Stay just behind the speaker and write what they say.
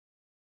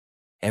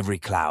Every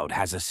cloud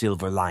has a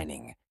silver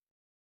lining.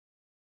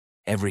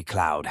 Every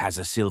cloud has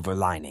a silver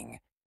lining.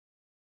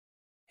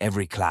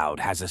 Every cloud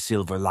has a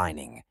silver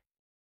lining.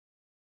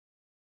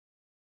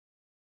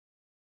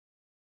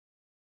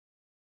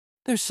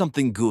 There's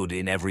something good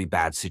in every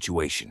bad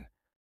situation.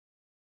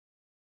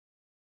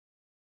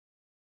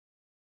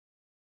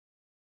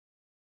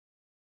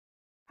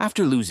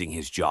 After losing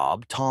his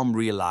job, Tom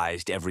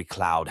realized every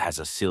cloud has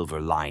a silver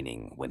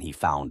lining when he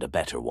found a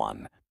better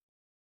one.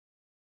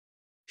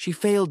 She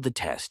failed the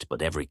test,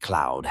 but every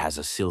cloud has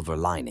a silver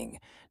lining.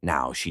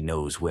 Now she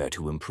knows where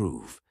to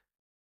improve.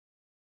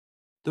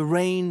 The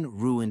rain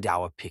ruined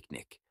our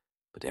picnic,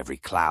 but every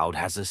cloud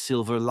has a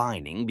silver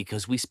lining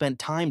because we spent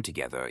time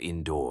together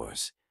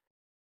indoors.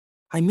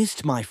 I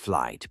missed my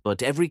flight,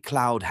 but every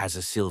cloud has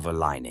a silver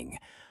lining.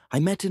 I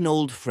met an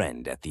old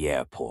friend at the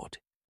airport.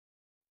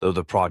 Though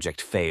the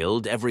project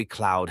failed, every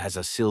cloud has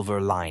a silver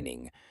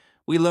lining.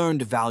 We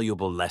learned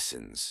valuable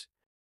lessons.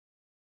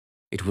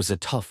 It was a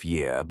tough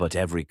year, but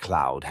every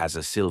cloud has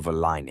a silver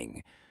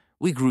lining.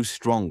 We grew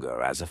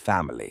stronger as a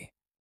family.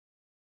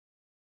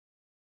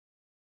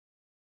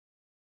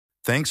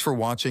 Thanks for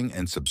watching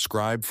and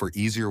subscribe for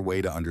easier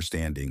way to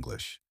understand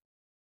English.